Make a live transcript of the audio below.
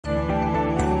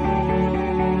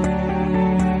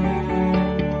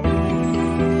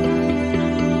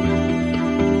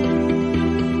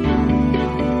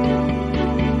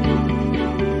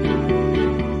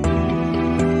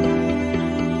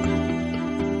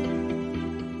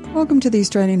Welcome to the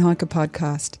Australian Hiker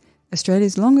Podcast,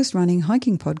 Australia's longest-running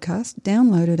hiking podcast,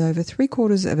 downloaded over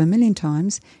 750,000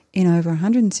 times in over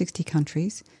 160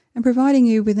 countries and providing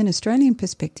you with an Australian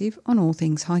perspective on all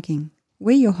things hiking.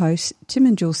 We're your hosts, Tim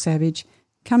and Jules Savage,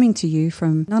 coming to you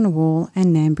from Ngunnawal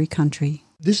and Ngambri country.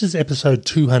 This is episode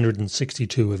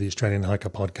 262 of the Australian Hiker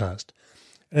Podcast.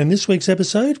 And in this week's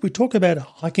episode, we talk about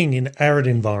hiking in arid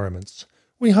environments.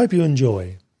 We hope you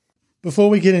enjoy.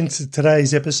 Before we get into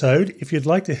today's episode, if you'd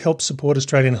like to help support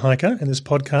Australian Hiker and this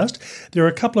podcast, there are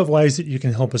a couple of ways that you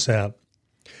can help us out.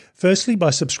 Firstly,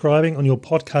 by subscribing on your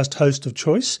podcast host of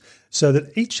choice so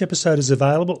that each episode is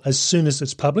available as soon as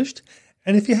it's published.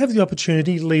 And if you have the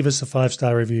opportunity, leave us a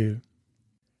 5-star review.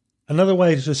 Another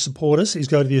way to support us is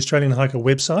go to the Australian Hiker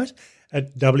website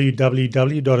at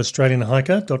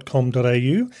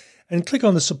www.australianhiker.com.au and click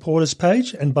on the Support Us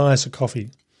page and buy us a coffee.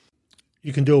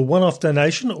 You can do a one-off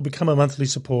donation or become a monthly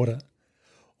supporter.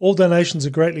 All donations are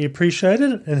greatly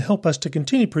appreciated and help us to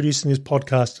continue producing this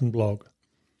podcast and blog.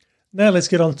 Now let's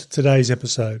get on to today's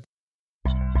episode.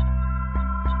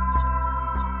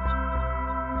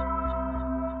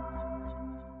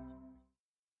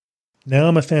 Now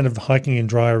I'm a fan of hiking in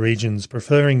drier regions,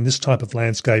 preferring this type of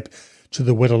landscape to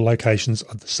the wetter locations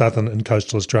of the southern and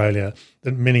coastal Australia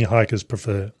that many hikers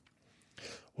prefer.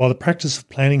 While the practice of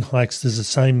planning hikes is the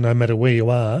same no matter where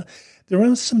you are, there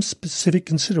are some specific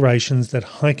considerations that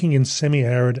hiking in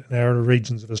semi-arid and arid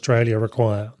regions of Australia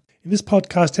require. In this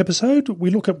podcast episode,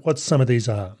 we look at what some of these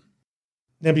are.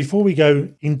 Now, before we go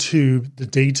into the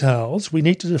details, we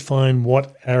need to define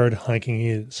what arid hiking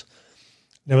is.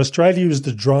 Now, Australia is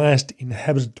the driest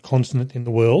inhabited continent in the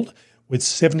world, with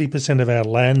 70% of our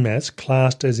landmass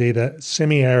classed as either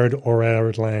semi-arid or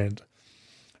arid land.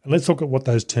 And let's look at what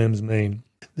those terms mean.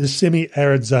 The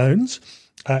semi-arid zones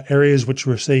are areas which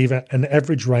receive an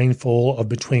average rainfall of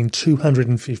between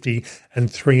 250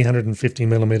 and 350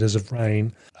 millimetres of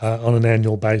rain on an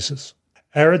annual basis.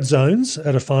 Arid zones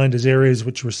are defined as areas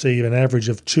which receive an average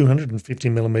of 250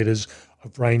 millimetres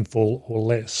of rainfall or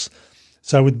less.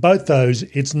 So with both those,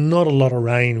 it's not a lot of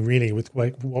rain really with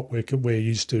what we're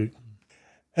used to.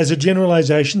 As a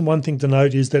generalisation, one thing to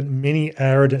note is that many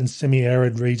arid and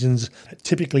semi-arid regions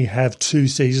typically have 2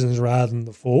 seasons rather than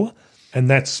the 4, and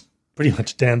that's pretty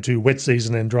much down to wet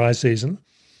season and dry season.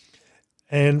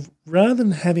 And rather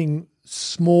than having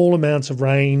small amounts of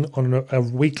rain on a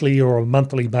weekly or a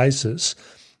monthly basis,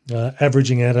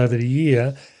 averaging out over the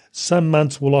year, some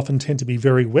months will often tend to be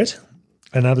very wet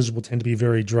and others will tend to be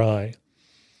very dry.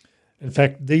 In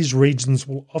fact, these regions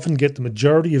will often get the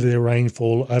majority of their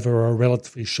rainfall over a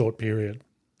relatively short period.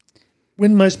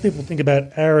 When most people think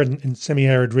about arid and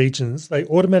semi-arid regions, they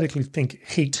automatically think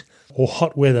heat or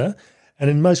hot weather,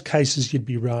 and in most cases you'd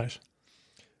be right.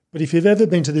 But if you've ever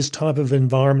been to this type of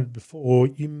environment before,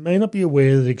 you may not be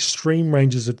aware that extreme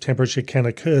ranges of temperature can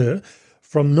occur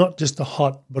from not just the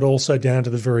hot but also down to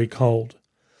the very cold.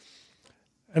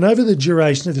 And over the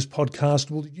duration of this podcast,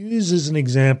 we'll use as an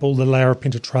example the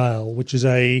Larapinta Trail, which is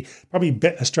probably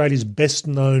Australia's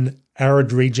best-known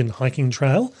arid region hiking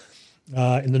trail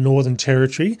in the Northern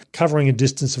Territory, covering a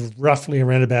distance of roughly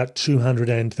around about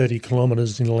 230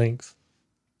 kilometres in length.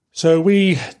 So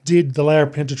we did the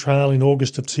Larapinta Trail in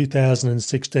August of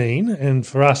 2016, and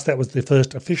for us that was the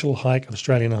first official hike of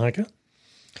Australian Hiker.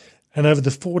 And over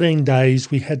the 14 days,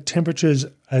 we had temperatures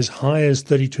as high as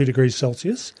 32 degrees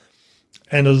Celsius,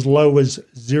 and as low as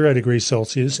 0 degrees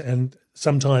Celsius, and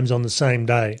sometimes on the same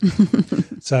day.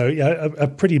 So a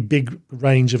pretty big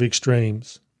range of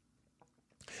extremes.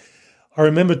 I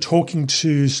remember talking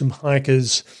to some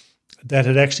hikers that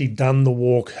had actually done the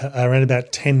walk around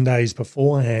about 10 days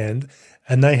beforehand,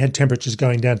 and they had temperatures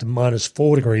going down to minus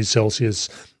 4 degrees Celsius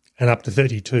and up to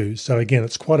 32. So again,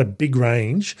 it's quite a big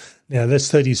range. Now,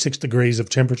 that's 36 degrees of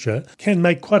temperature. Can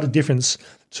make quite a difference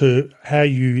to how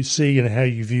you see and how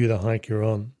you view the hike you're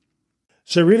on.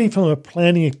 So really from a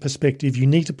planning perspective, you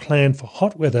need to plan for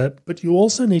hot weather, but you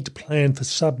also need to plan for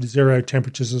sub-zero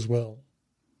temperatures as well.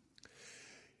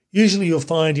 Usually you'll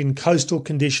find in coastal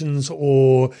conditions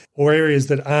or areas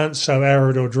that aren't so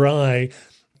arid or dry,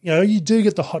 you do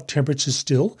get the hot temperatures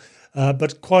still,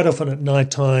 but quite often at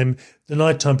nighttime, the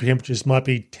nighttime temperatures might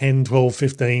be 10, 12,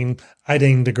 15,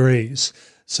 18 degrees.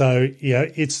 So,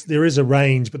 there is a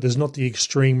range, but there's not the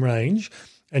extreme range,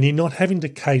 and you're not having to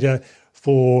cater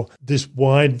for this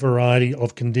wide variety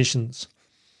of conditions.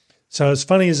 So as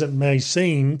funny as it may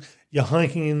seem, you're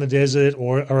hiking in the desert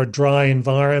or a dry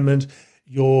environment,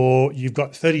 you've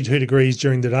got 32 degrees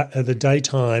during the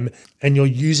daytime, and you're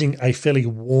using a fairly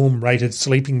warm rated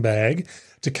sleeping bag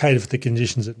to cater for the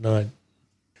conditions at night.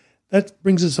 That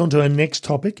brings us on to our next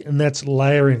topic, and that's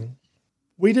layering.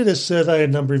 We did a survey a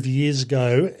number of years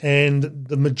ago, and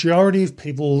the majority of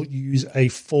people use a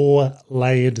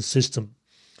 4-layered system.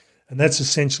 And that's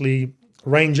essentially a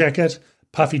rain jacket,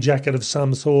 puffy jacket of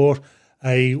some sort,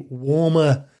 a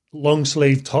warmer long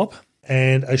sleeve top,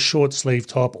 and a short sleeve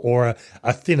top or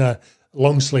a thinner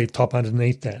long sleeve top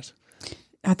underneath that.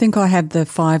 I think I have the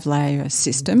 5-layer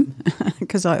system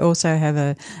because I also have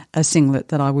a singlet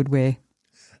that I would wear.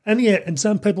 And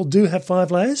some people do have 5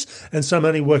 layers and some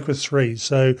only work with 3.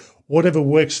 So whatever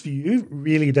works for you,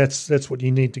 really that's what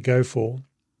you need to go for.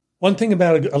 One thing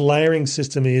about a layering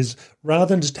system is rather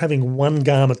than just having one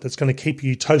garment that's going to keep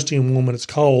you toasty and warm when it's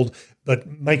cold but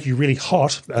make you really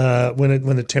hot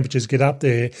when the temperatures get up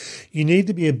there, you need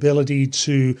the ability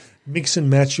to mix and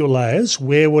match your layers,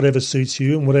 wear whatever suits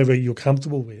you and whatever you're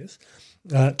comfortable with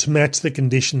to match the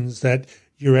conditions that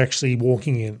you're actually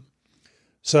walking in.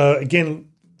 So again,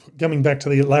 coming back to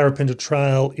the Larapinta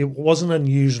Trail, it wasn't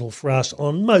unusual for us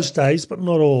on most days, but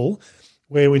not all,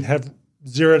 where we'd have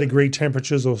 0-degree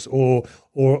temperatures or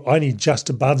only just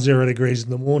above 0 degrees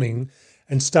in the morning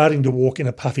and starting to walk in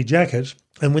a puffy jacket.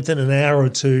 And within an hour or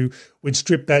two, we'd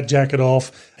strip that jacket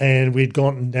off and we'd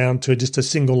gotten down to just a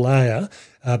single layer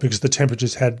because the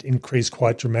temperatures had increased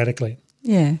quite dramatically.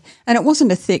 Yeah, and it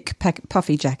wasn't a thick,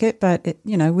 puffy jacket, but,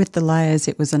 with the layers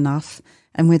it was enough.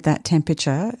 And with that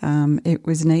temperature, it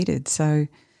was needed. So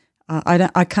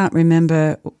I can't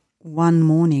remember one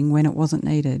morning when it wasn't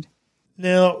needed.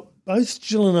 Now, both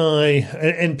Jill and I,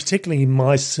 and particularly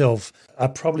myself, are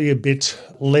probably a bit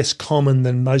less common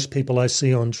than most people I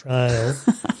see on trail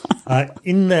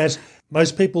in that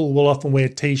most people will often wear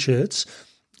T-shirts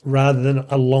rather than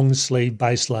a long sleeve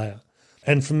base layer.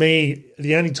 And for me,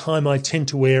 the only time I tend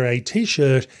to wear a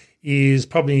T-shirt is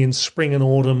probably in spring and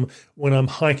autumn when I'm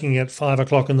hiking at 5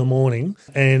 o'clock in the morning.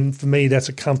 And for me, that's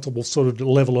a comfortable sort of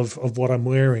level of what I'm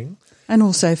wearing. And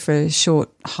also for a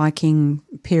short hiking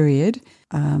period,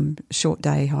 short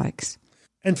day hikes.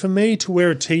 And for me to wear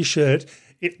a T-shirt,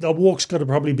 the walk's got to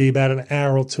probably be about an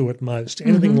hour or two at most.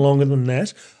 Anything longer than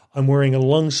that, I'm wearing a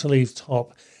long sleeve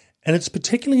top. And it's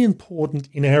particularly important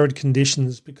in arid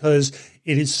conditions because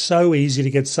it is so easy to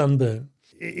get sunburn.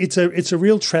 It's a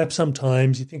real trap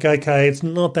sometimes. You think, okay, it's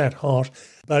not that hot,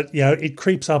 but it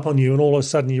creeps up on you and all of a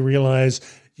sudden you realise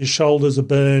your shoulders are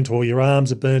burnt or your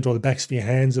arms are burnt or the backs of your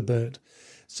hands are burnt.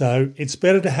 So it's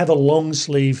better to have a long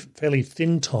sleeve, fairly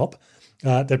thin top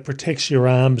that protects your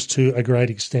arms to a great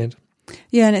extent.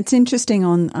 Yeah, and it's interesting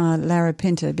on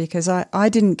Larapinta because I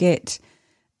didn't get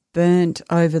burnt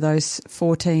over those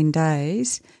 14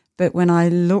 days. But when I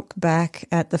look back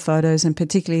at the photos, and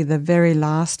particularly the very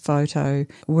last photo,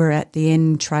 we're at the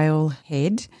end trail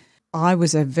head, I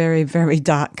was a very, very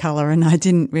dark colour and I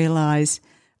didn't realise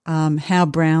how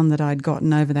brown that I'd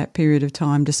gotten over that period of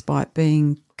time despite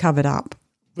being covered up.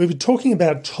 We were talking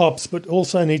about tops, but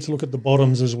also need to look at the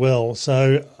bottoms as well.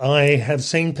 So I have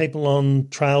seen people on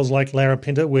trails like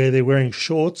Larapinta where they're wearing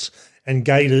shorts and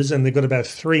gaiters and they've got about a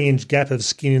 3-inch gap of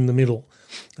skin in the middle.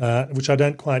 Which I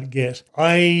don't quite get.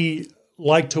 I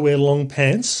like to wear long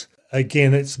pants.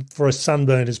 Again, it's for a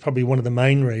sunburn is probably one of the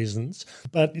main reasons.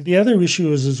 But the other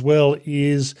issue is as well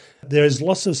is there's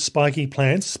lots of spiky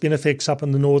plants, spinifex up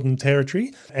in the Northern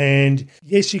Territory. And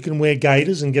yes, you can wear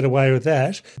gaiters and get away with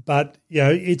that. But,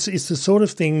 it's the sort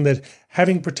of thing that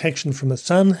having protection from the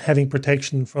sun, having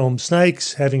protection from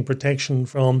snakes, having protection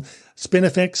from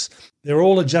spinifex, they're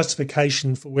all a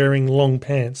justification for wearing long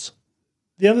pants.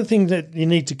 The other thing that you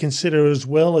need to consider as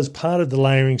well as part of the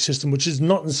layering system, which is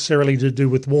not necessarily to do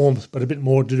with warmth, but a bit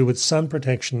more to do with sun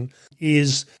protection,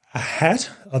 is a hat,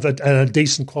 a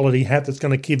decent quality hat that's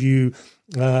going to give you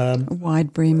a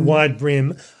wide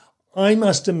brim. I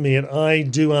must admit, I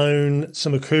do own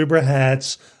some Akubra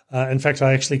hats. In fact,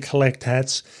 I actually collect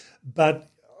hats, but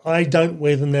I don't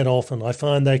wear them that often. I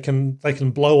find they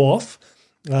can blow off.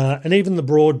 And even the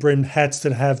broad-brimmed hats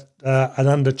that have an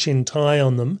under-chin tie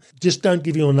on them just don't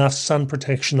give you enough sun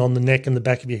protection on the neck and the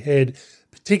back of your head,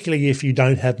 particularly if you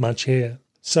don't have much hair.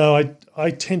 So I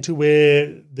tend to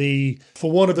wear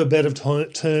for want of a better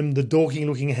term, the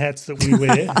dorky-looking hats that we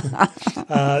wear.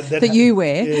 that you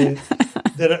wear. Yeah,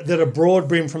 that are broad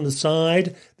brim from the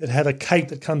side, that have a cape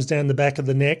that comes down the back of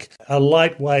the neck, are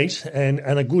lightweight and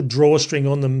a good drawstring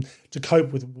on them to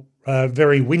cope with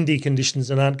very windy conditions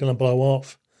and aren't going to blow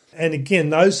off. And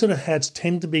again, those sort of hats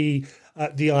tend to be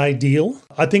the ideal.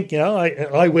 I think,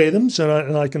 I wear them,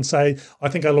 and I can say I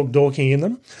think I look dorky in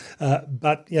them.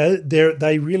 But,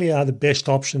 they really are the best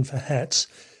option for hats.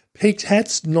 Peaked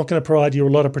hats, not going to provide you a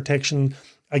lot of protection,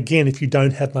 again, if you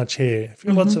don't have much hair. If you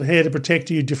have lots of hair to protect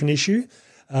you, different issue.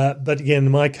 But again,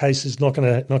 in my case, it's not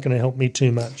going to help me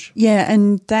too much. Yeah,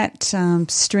 and that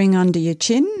string under your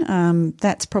chin,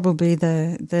 that's probably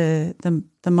the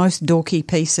most dorky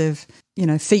piece of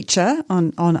feature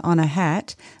on a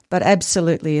hat, but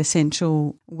absolutely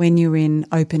essential when you're in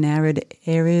open arid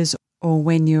areas or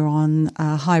when you're on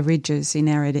high ridges in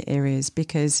arid areas,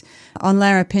 because on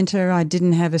Larapinta I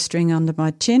didn't have a string under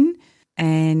my chin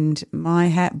and my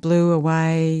hat blew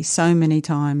away so many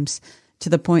times to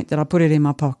the point that I put it in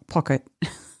my pocket.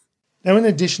 Now, in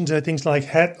addition to things like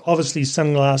hat, obviously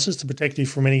sunglasses to protect you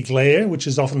from any glare, which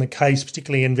is often the case,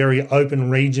 particularly in very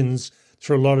open regions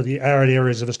through a lot of the arid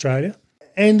areas of Australia.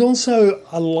 And also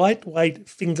a lightweight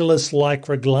fingerless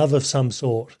lycra glove of some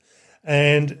sort.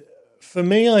 And for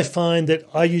me, I find that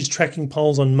I use tracking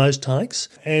poles on most hikes.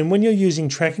 And when you're using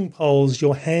tracking poles,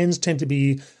 your hands tend to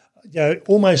be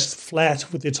almost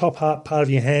flat, with the top part of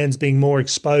your hands being more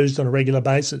exposed on a regular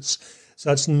basis.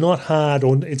 So it's not hard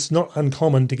or it's not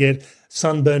uncommon to get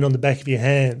sunburn on the back of your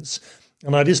hands.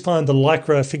 And I just find the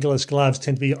lycra fingerless gloves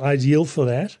tend to be ideal for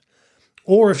that.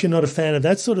 Or if you're not a fan of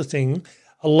that sort of thing,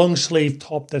 a long sleeve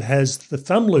top that has the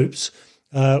thumb loops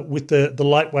with the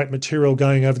lightweight material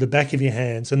going over the back of your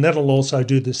hands, and that'll also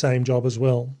do the same job as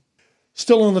well.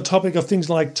 Still on the topic of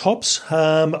things like tops,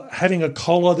 having a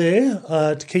collar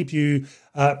there to keep you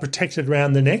protected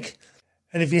around the neck.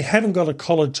 And if you haven't got a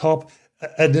collared top,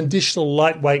 an additional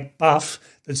lightweight buff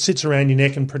that sits around your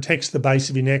neck and protects the base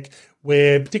of your neck,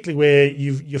 particularly where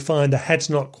you find the hat's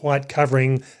not quite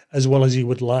covering as well as you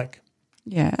would like.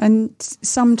 Yeah, and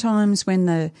sometimes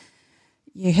when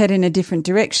you head in a different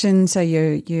direction, so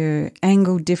you're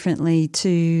angled differently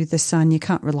to the sun, you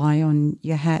can't rely on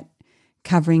your hat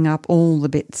covering up all the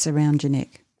bits around your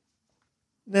neck.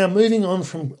 Now, moving on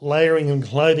from layering and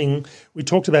clothing, we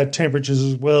talked about temperatures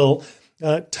as well.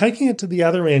 Taking it to the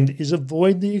other end is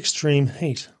avoid the extreme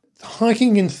heat.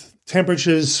 Hiking in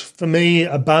temperatures, for me,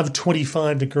 above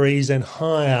 25 degrees and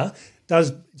higher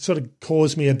does sort of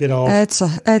cause me a bit of...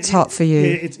 It's hot for you.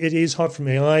 It is hot for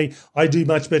me. I do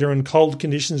much better in cold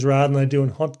conditions rather than I do in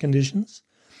hot conditions.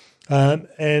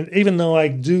 And even though I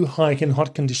do hike in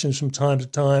hot conditions from time to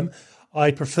time, I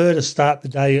prefer to start the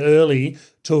day early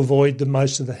to avoid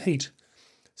most of the heat.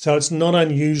 So it's not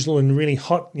unusual and really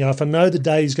hot. If I know the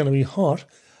day is going to be hot,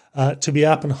 to be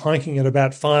up and hiking at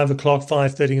about 5 o'clock,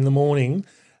 5:30 in the morning,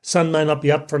 sun may not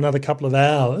be up for another couple of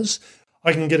hours,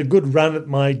 I can get a good run at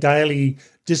my daily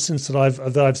distance that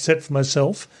I've set for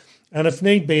myself. And if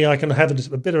need be, I can have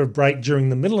a bit of a break during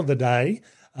the middle of the day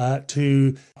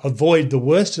to avoid the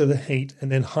worst of the heat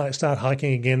and then start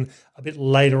hiking again a bit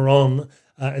later on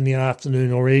in the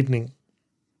afternoon or evening.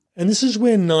 And this is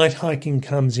where night hiking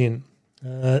comes in.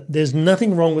 There's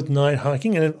nothing wrong with night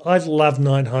hiking, and I've loved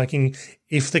night hiking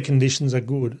if the conditions are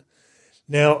good.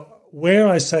 Now, where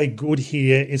I say good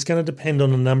here, it's going to depend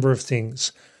on a number of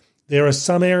things. There are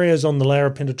some areas on the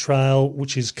Larapinta Trail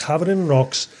which is covered in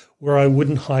rocks where I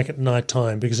wouldn't hike at night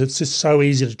time because it's just so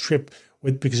easy to trip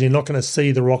with because you're not going to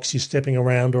see the rocks you're stepping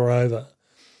around or over.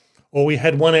 Or we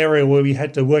had one area where we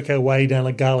had to work our way down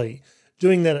a gully.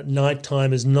 Doing that at night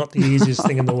time is not the easiest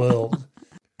thing in the world.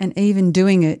 And even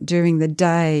doing it during the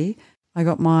day, I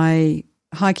got my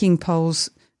hiking poles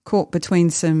caught between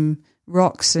some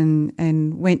rocks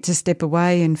and went to step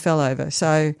away and fell over.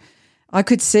 So I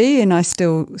could see and I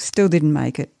still didn't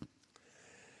make it.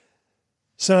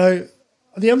 So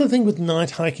the other thing with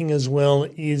night hiking as well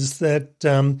is that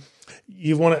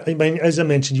you want to, as I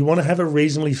mentioned, you want to have a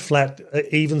reasonably flat,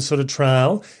 even sort of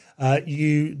trail.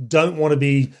 You don't want to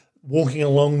be walking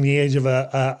along the edge of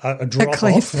a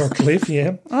drop-off or a cliff,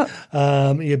 yeah.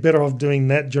 You're better off doing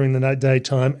that during the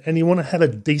daytime. And you want to have a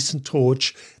decent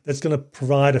torch that's going to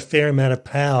provide a fair amount of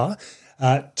power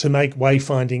to make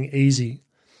wayfinding easy.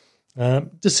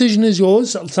 Decision is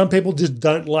yours. Some people just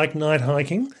don't like night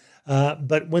hiking,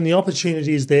 but when the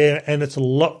opportunity is there and it's a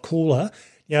lot cooler,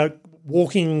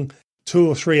 walking 2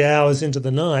 or 3 hours into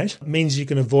the night means you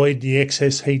can avoid the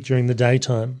excess heat during the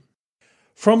daytime.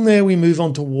 From there, we move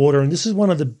on to water, and this is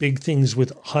one of the big things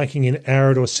with hiking in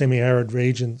arid or semi-arid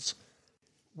regions.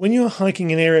 When you're hiking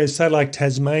in areas, say like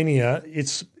Tasmania,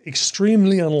 it's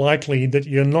extremely unlikely that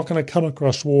you're not going to come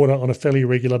across water on a fairly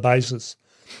regular basis.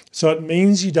 So it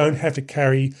means you don't have to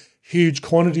carry huge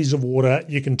quantities of water.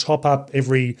 You can top up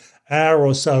every hour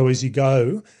or so as you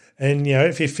go. And,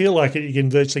 if you feel like it, you can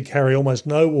virtually carry almost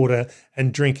no water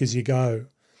and drink as you go.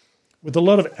 With a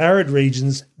lot of arid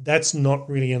regions, that's not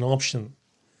really an option.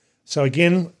 So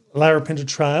again, Larapinta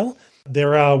Trail,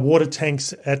 there are water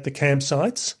tanks at the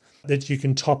campsites that you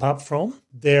can top up from.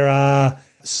 There are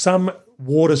some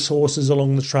water sources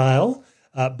along the trail,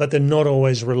 but they're not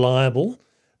always reliable.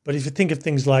 But if you think of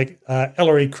things like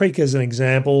Arid Creek as an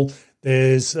example,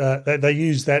 there's they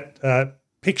use that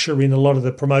picture in a lot of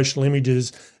the promotional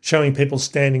images showing people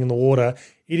standing in the water.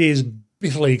 It is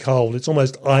bitterly cold. It's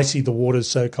almost icy. The water's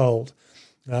so cold.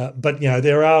 But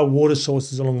there are water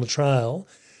sources along the trail.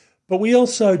 But we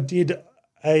also did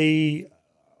a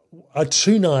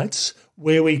 2 nights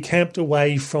where we camped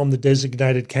away from the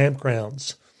designated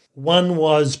campgrounds. One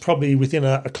was probably within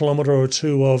a kilometre or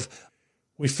two of.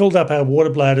 We filled up our water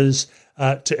bladders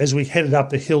as we headed up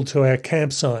the hill to our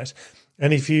campsite.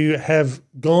 And if you have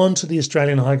gone to the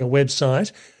Australian Hiker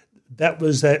website, that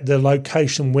was the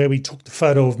location where we took the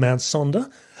photo of Mount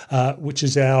Sonder, which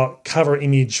is our cover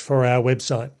image for our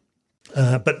website,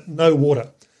 but no water.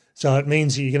 So it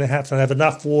means you're going to have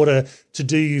enough water to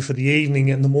do you for the evening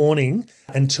and the morning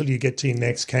until you get to your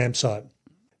next campsite.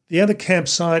 The other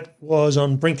campsite was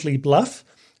on Brinkley Bluff.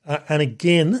 And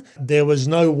again, there was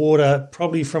no water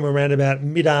probably from around about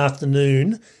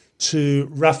mid-afternoon to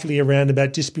roughly around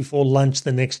about just before lunch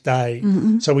the next day.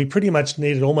 Mm-hmm. So we pretty much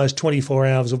needed almost 24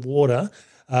 hours of water,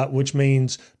 which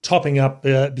means topping up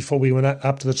before we went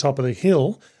up to the top of the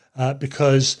hill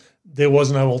because there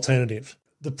was no alternative.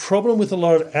 The problem with a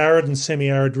lot of arid and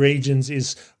semi-arid regions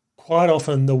is quite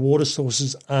often the water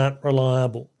sources aren't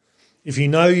reliable. If you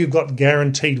know you've got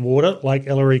guaranteed water, like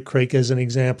Ellery Creek as an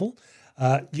example,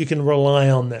 you can rely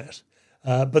on that.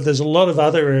 But there's a lot of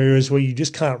other areas where you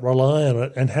just can't rely on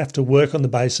it and have to work on the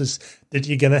basis that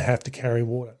you're going to have to carry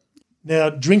water.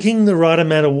 Now, drinking the right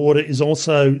amount of water is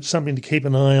also something to keep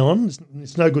an eye on.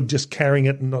 It's no good just carrying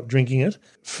it and not drinking it.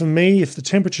 For me, if the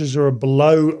temperatures are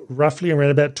below roughly around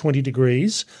about 20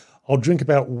 degrees, I'll drink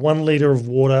about 1 litre of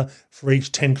water for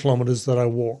each 10 kilometres that I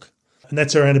walk. And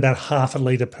that's around about half a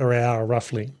litre per hour,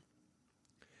 roughly.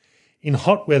 In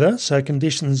hot weather, so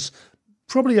conditions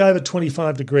probably over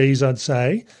 25 degrees, I'd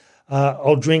say,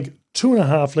 I'll drink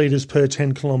 2.5 litres per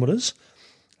 10 kilometres.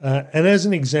 And as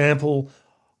an example,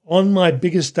 on my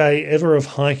biggest day ever of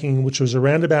hiking, which was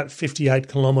around about 58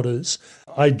 kilometres,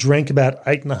 I drank about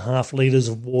 8.5 litres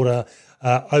of water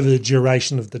over the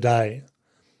duration of the day.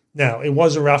 Now, it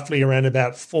was roughly around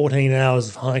about 14 hours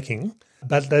of hiking,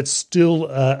 but that's still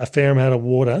a fair amount of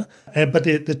water. But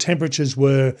the temperatures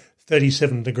were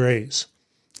 37 degrees.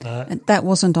 And that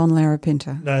wasn't on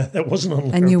Larapinta. No, that wasn't on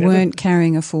Larapinta. And you weren't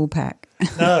carrying a full pack.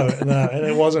 No, and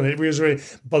it wasn't. It was really,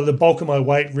 but the bulk of my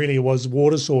weight really was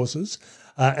water sources.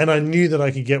 And I knew that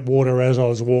I could get water as I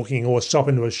was walking or stop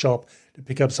into a shop to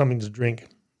pick up something to drink.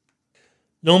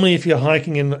 Normally, if you're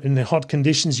hiking in the hot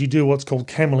conditions, you do what's called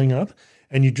camelling up,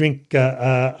 and you drink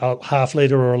a half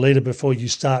litre or a litre before you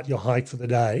start your hike for the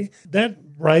day. That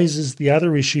raises the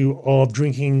other issue of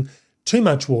drinking too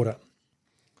much water.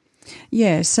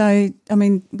 Yeah, so, I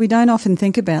mean, we don't often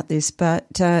think about this, but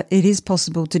it is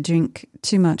possible to drink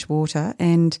too much water,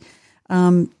 and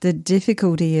the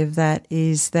difficulty of that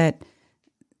is that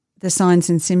the signs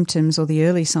and symptoms, or the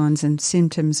early signs and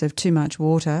symptoms of too much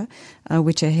water,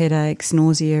 which are headaches,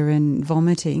 nausea and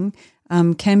vomiting,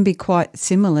 can be quite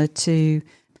similar to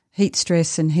heat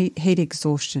stress and heat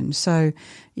exhaustion. So,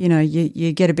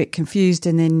 you get a bit confused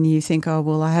and then you think, oh,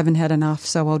 well, I haven't had enough,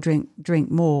 so I'll drink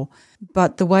more.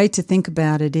 But the way to think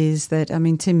about it is that, I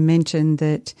mean, Tim mentioned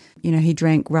that, he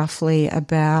drank roughly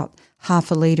about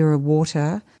half a litre of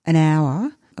water an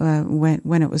hour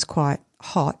when it was quite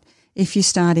hot. If you're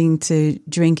starting to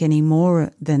drink any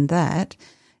more than that,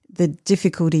 the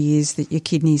difficulty is that your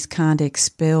kidneys can't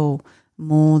expel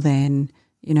more than,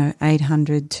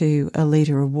 800 to a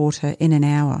litre of water in an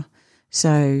hour.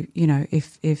 So,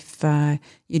 if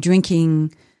you're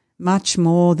drinking much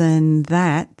more than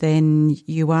that, then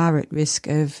you are at risk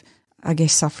of, I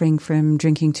guess, suffering from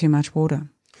drinking too much water.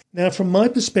 Now, from my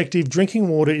perspective, drinking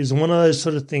water is one of those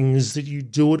sort of things that you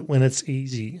do it when it's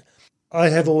easy. I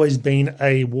have always been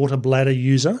a water bladder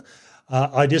user.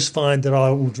 I just find that I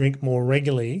will drink more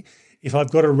regularly. If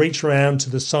I've got to reach around to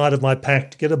the side of my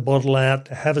pack to get a bottle out,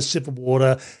 to have a sip of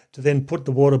water, to then put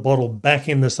the water bottle back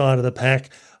in the side of the pack,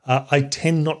 I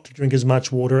tend not to drink as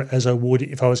much water as I would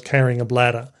if I was carrying a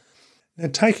bladder. Now,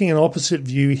 taking an opposite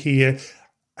view here,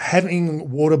 having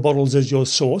water bottles as your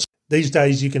source, these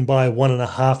days you can buy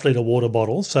 1.5 litre water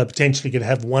bottles, so potentially you could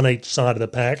have one each side of the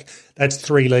pack. That's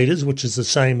 3 litres, which is the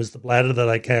same as the bladder that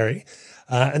I carry.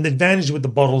 And the advantage with the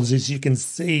bottles is you can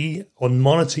see or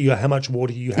monitor how much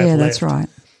water you have left. Yeah, that's right.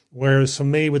 Whereas for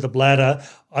me with the bladder,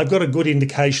 I've got a good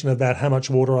indication about how much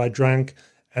water I drank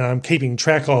and I'm keeping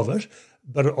track of it.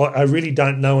 But I really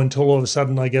don't know until all of a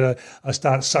sudden I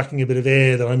start sucking a bit of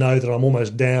air that I know that I'm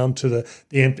almost down to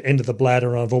the end of the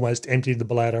bladder and I've almost emptied the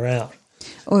bladder out.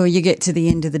 Or you get to the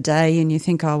end of the day and you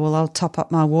think, oh, well, I'll top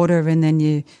up my water, and then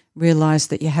you realise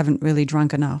that you haven't really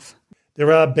drunk enough.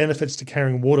 There are benefits to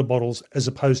carrying water bottles as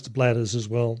opposed to bladders as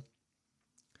well.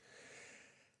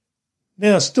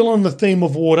 Now, still on the theme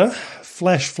of water,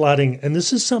 flash flooding, and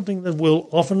this is something that will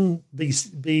often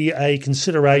be a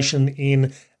consideration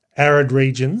in arid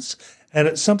regions, and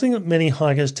it's something that many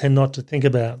hikers tend not to think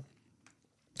about.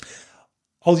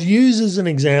 I'll use as an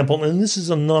example, and this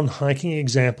is a non-hiking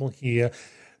example here,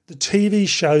 the TV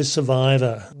show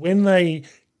Survivor. When they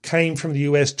came from the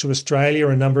US to Australia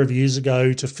a number of years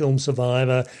ago to film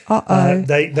Survivor,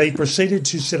 they proceeded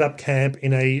to set up camp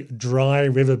in a dry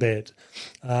riverbed.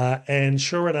 And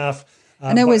sure enough...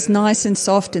 and it was nice and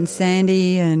soft and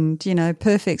sandy and,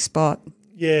 perfect spot.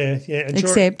 Yeah.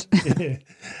 Except...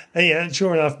 And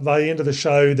sure enough, by the end of the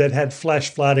show, they'd had flash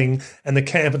flooding and the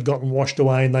camp had gotten washed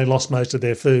away and they lost most of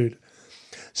their food.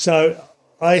 So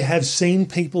I have seen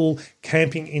people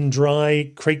camping in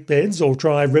dry creek beds or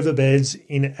dry river beds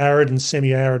in arid and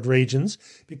semi-arid regions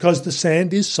because the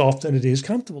sand is soft and it is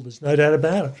comfortable. There's no doubt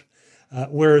about it.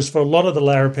 Whereas for a lot of the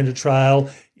Larapinta Trail,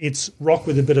 it's rock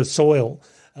with a bit of soil.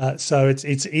 So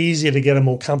it's easier to get a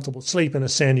more comfortable sleep in a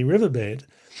sandy riverbed.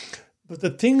 But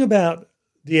the thing about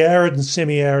the arid and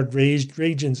semi-arid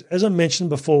regions, as I mentioned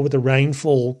before with the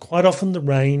rainfall, quite often the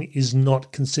rain is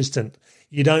not consistent.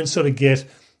 You don't sort of get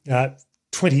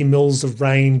 20 mils of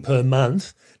rain per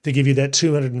month to give you that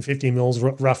 250 mils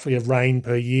roughly of rain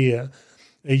per year.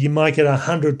 You might get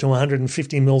 100 to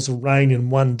 150 mils of rain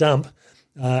in one dump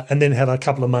and then have a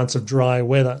couple of months of dry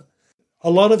weather.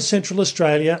 A lot of Central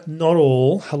Australia, not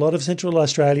all, a lot of Central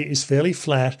Australia is fairly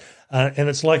flat and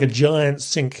it's like a giant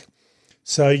sink.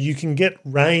 So you can get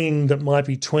rain that might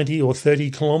be 20 or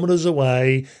 30 kilometres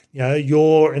away.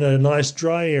 You're in a nice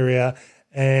dry area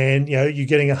and, you're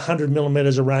getting 100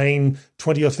 millimetres of rain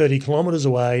 20 or 30 kilometres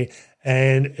away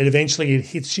and eventually it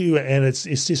hits you and it's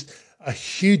just a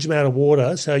huge amount of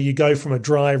water. So you go from a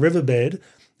dry riverbed.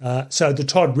 So the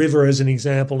Todd River, as an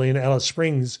example, in Alice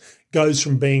Springs goes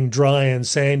from being dry and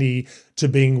sandy to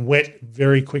being wet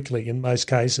very quickly in most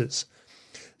cases.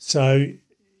 So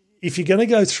if you're going to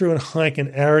go through and hike in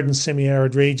arid and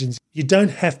semi-arid regions, you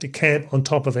don't have to camp on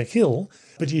top of a hill,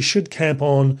 but you should camp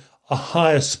on a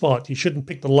higher spot. You shouldn't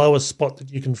pick the lowest spot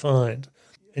that you can find.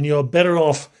 And you're better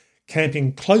off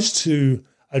camping close to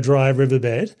a dry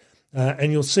riverbed,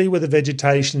 and you'll see where the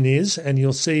vegetation is, and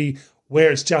you'll see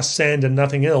where it's just sand and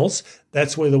nothing else.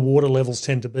 That's where the water levels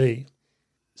tend to be.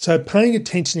 So paying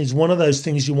attention is one of those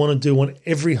things you want to do on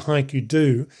every hike you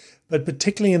do, but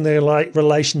particularly in their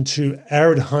relation to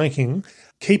arid hiking,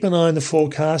 keep an eye on the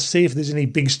forecast, see if there's any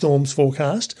big storms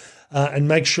forecast, and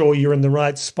make sure you're in the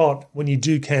right spot when you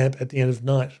do camp at the end of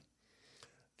night.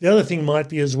 The other thing might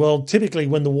be as well, typically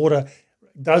when the water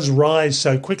does rise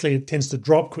so quickly, it tends to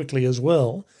drop quickly as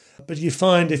well. But you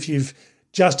find if you've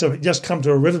just come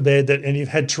to a riverbed and you've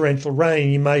had torrential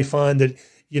rain, you may find that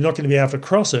you're not going to be able to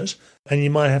cross it and you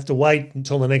might have to wait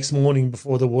until the next morning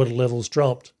before the water levels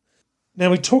dropped. Now,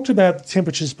 we talked about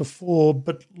temperatures before,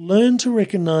 but learn to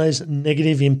recognise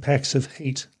negative impacts of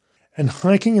heat. And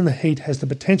hiking in the heat has the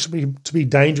potential to be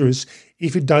dangerous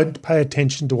if you don't pay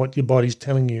attention to what your body's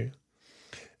telling you.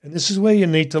 And this is where you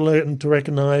need to learn to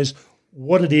recognise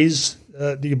what it is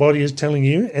that your body is telling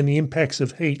you and the impacts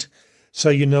of heat so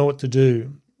you know what to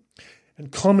do.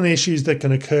 And common issues that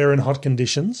can occur in hot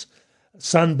conditions,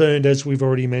 sunburned, as we've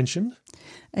already mentioned.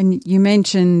 And you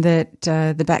mentioned that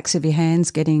the backs of your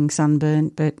hands getting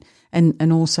sunburnt,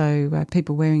 and also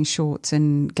people wearing shorts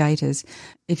and gaiters.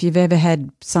 If you've ever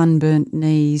had sunburnt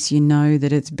knees, you know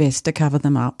that it's best to cover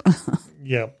them up.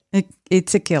 Yeah.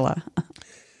 It's a killer.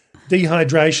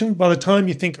 Dehydration. By the time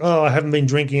you think, I haven't been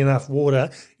drinking enough water,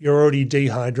 you're already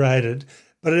dehydrated.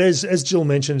 But as Jill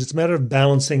mentioned, it's a matter of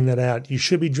balancing that out. You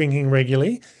should be drinking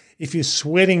regularly. If you're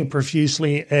sweating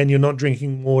profusely and you're not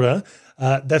drinking water,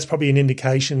 that's probably an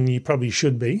indication you probably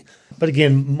should be. But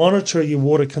again, monitor your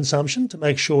water consumption to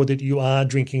make sure that you are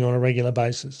drinking on a regular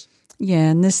basis.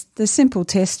 Yeah, and the simple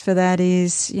test for that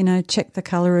is, check the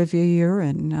colour of your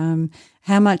urine,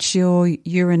 how much you're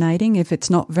urinating. If it's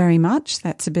not very much,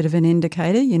 that's a bit of an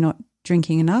indicator you're not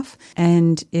drinking enough.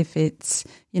 And if it's,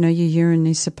 your urine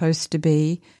is supposed to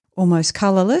be almost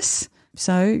colourless,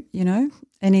 so,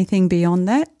 anything beyond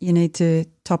that, you need to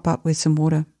top up with some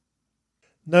water.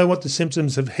 Know what the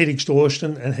symptoms of heat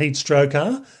exhaustion and heat stroke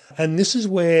are. And this is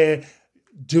where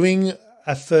doing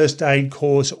a first aid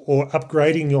course or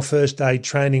upgrading your first aid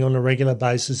training on a regular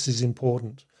basis is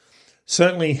important.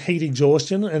 Certainly heat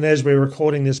exhaustion, and as we're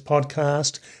recording this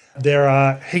podcast, there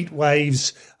are heat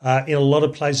waves in a lot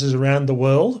of places around the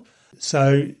world.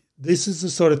 So This is the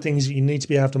sort of things that you need to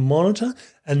be able to monitor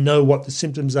and know what the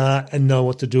symptoms are and know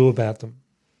what to do about them.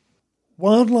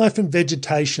 Wildlife and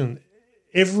vegetation,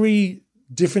 every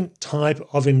different type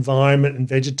of environment and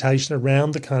vegetation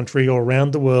around the country or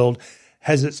around the world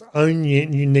has its own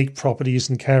unique properties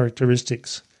and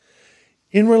characteristics.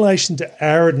 In relation to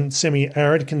arid and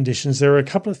semi-arid conditions, there are a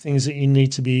couple of things that you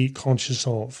need to be conscious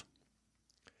of.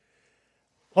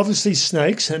 Obviously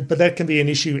snakes, but that can be an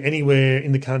issue anywhere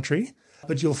in the country.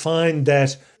 But you'll find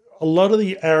that a lot of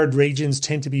the arid regions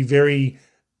tend to be very,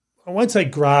 I won't say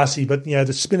grassy, but, the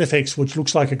spinifex, which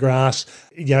looks like a grass,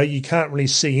 you can't really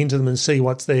see into them and see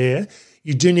what's there.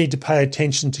 You do need to pay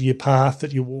attention to your path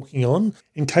that you're walking on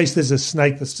in case there's a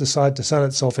snake that's decided to sun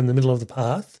itself in the middle of the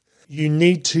path. You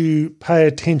need to pay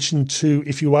attention to,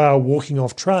 if you are walking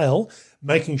off trail,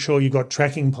 making sure you've got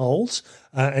tracking poles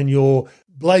and you're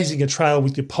blazing a trail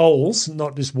with your poles,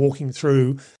 not just walking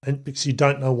through because you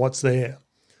don't know what's there.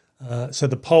 So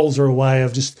the poles are a way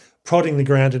of just prodding the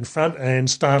ground in front and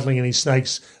startling any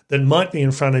snakes that might be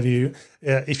in front of you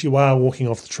if you are walking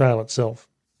off the trail itself.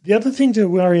 The other thing to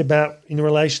worry about in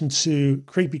relation to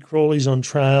creepy crawlies on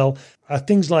trail are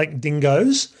things like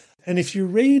dingoes. And if you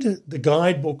read the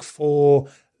guidebook for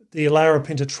the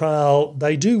Larapinta Trail,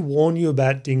 they do warn you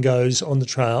about dingoes on the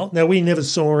trail. Now, we never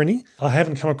saw any. I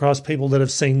haven't come across people that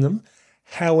have seen them.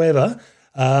 However,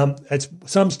 at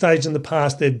some stage in the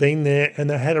past, they've been there and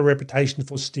they had a reputation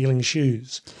for stealing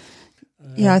shoes.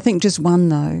 I think just one,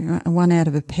 though, one out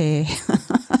of a pair.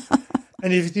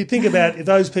 And if you think about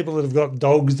those people that have got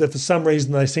dogs that for some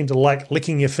reason they seem to like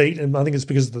licking your feet, and I think it's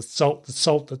because of the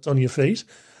salt that's on your feet.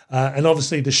 And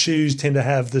obviously the shoes tend to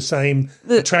have the same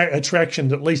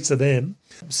attraction, at least to them.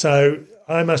 So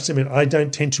I must admit, I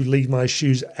don't tend to leave my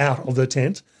shoes out of the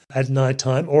tent at night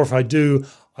time, or if I do,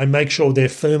 I make sure they're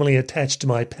firmly attached to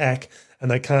my pack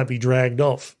and they can't be dragged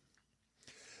off.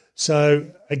 So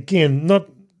again, not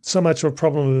so much of a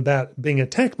problem about being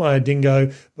attacked by a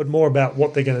dingo, but more about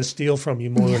what they're going to steal from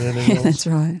you more than anything else. That's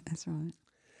right.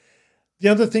 The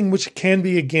other thing, which can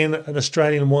be, again, an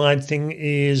Australian-wide thing,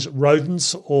 is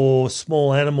rodents or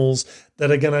small animals that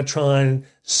are going to try and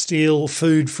steal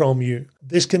food from you.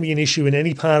 This can be an issue in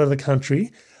any part of the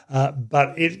country,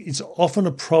 but it's often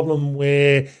a problem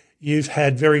where you've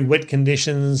had very wet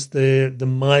conditions, the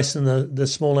mice and the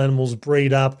small animals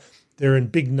breed up, they're in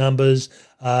big numbers,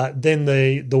 then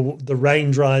the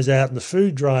rain dries out and the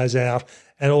food dries out,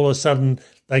 and all of a sudden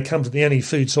they come to the only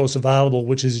food source available,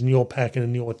 which is in your pack and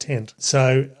in your tent.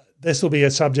 So this will be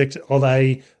a subject of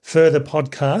a further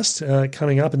podcast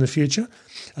coming up in the future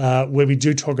where we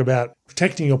do talk about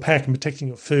protecting your pack and protecting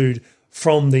your food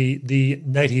from the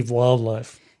native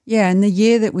wildlife. Yeah, and the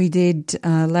year that we did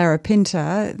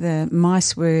Larapinta, the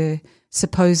mice were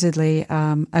supposedly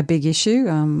a big issue.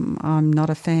 I'm not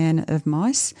a fan of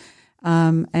mice.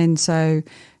 And so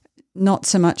not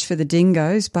so much for the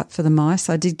dingoes, but for the mice.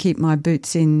 I did keep my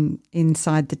boots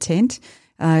inside the tent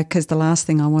because the last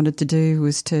thing I wanted to do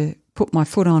was to put my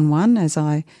foot on one as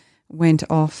I went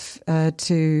off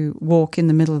to walk in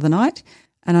the middle of the night.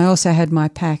 And I also had my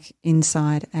pack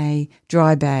inside a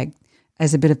dry bag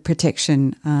as a bit of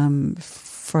protection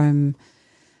from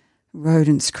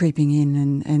rodents creeping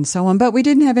in and so on. But we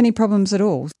didn't have any problems at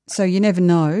all. So you never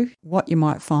know what you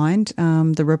might find.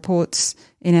 The reports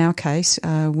in our case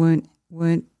weren't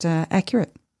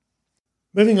accurate.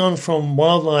 Moving on from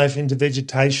wildlife into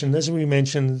vegetation, as we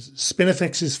mentioned,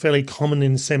 spinifex is fairly common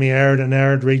in semi-arid and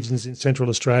arid regions in Central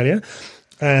Australia.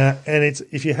 And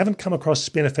if you haven't come across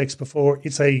spinifex before,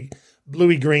 it's a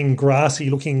bluey-green,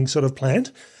 grassy-looking sort of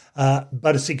plant,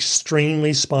 but it's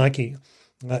extremely spiky.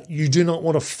 You do not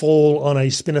want to fall on a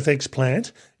spinifex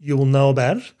plant. You will know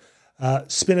about it.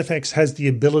 Spinifex has the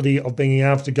ability of being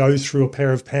able to go through a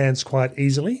pair of pants quite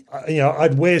easily.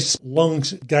 I'd wear long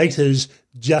gaiters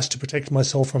just to protect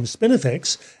myself from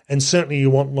spinifex, and certainly you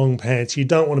want long pants. You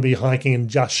don't want to be hiking in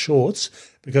just shorts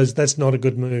because that's not a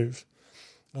good move.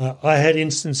 I had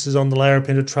instances on the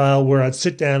Larapinta Trail where I'd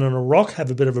sit down on a rock, have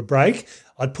a bit of a break.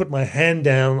 I'd put my hand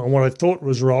down on what I thought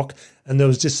was rock, and there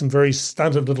was just some very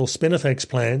stunted little spinifex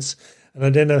plants, and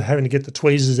I'd end up having to get the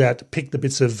tweezers out to pick the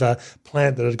bits of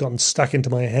plant that had gotten stuck into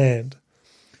my hand.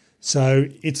 So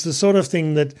it's the sort of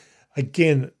thing that,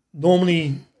 again,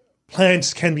 normally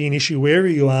plants can be an issue wherever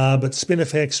you are, but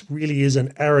spinifex really is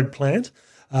an arid plant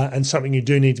and something you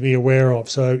do need to be aware of.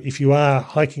 So if you are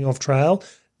hiking off trail,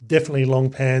 definitely long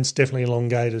pants, definitely long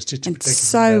gaiters. Just to protect it's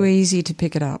so easy to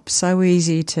pick it up, so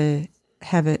easy to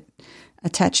have it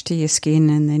attached to your skin,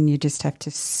 and then you just have to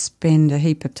spend a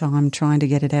heap of time trying to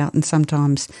get it out, and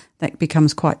sometimes that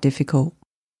becomes quite difficult.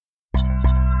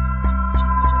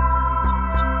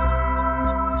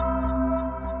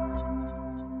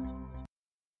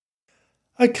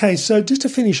 Okay, so just to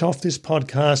finish off this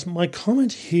podcast, my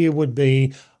comment here would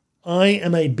be I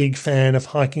am a big fan of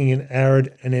hiking in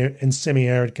arid and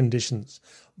semi-arid conditions,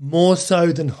 more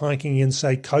so than hiking in,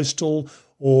 say, coastal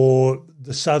or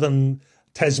the southern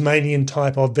Tasmanian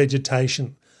type of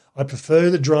vegetation. I prefer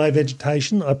the dry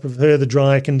vegetation. I prefer the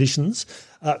drier conditions,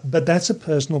 but that's a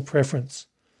personal preference.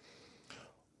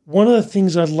 One of the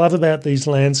things I love about these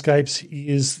landscapes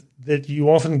is that you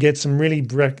often get some really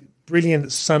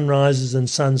brilliant sunrises and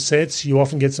sunsets. You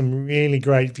often get some really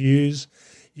great views.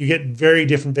 You get very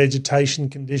different vegetation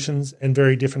conditions and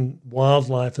very different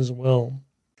wildlife as well.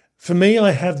 For me,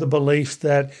 I have the belief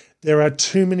that there are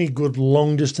too many good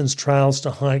long-distance trails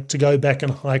to hike to go back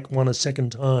and hike one a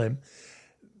second time.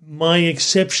 My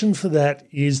exception for that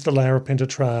is the Larapenta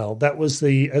Trail. That was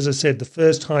as I said, the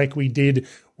first hike we did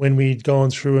when we'd gone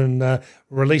through and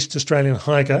released Australian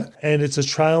Hiker, and it's a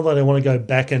trail that I want to go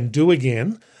back and do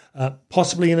again,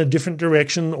 possibly in a different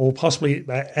direction or possibly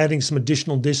adding some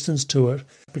additional distance to it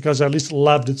because I just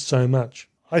loved it so much.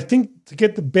 I think to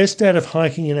get the best out of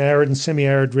hiking in arid and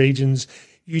semi-arid regions,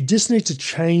 you just need to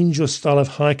change your style of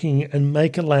hiking and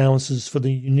make allowances for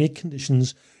the unique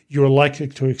conditions you're likely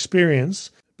to experience.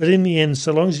 But in the end,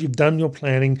 so long as you've done your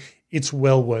planning, it's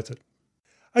well worth it.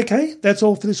 Okay, that's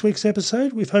all for this week's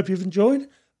episode. We hope you've enjoyed.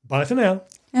 Bye for now.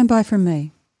 And bye from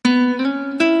me.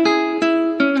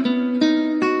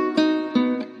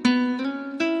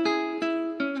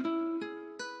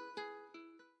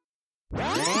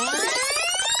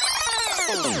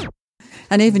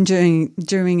 And even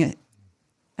during it,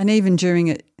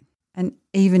 oh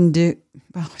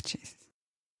jeez.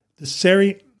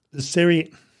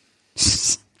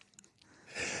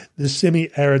 The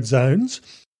semi-arid zones,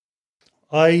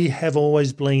 I have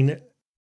always been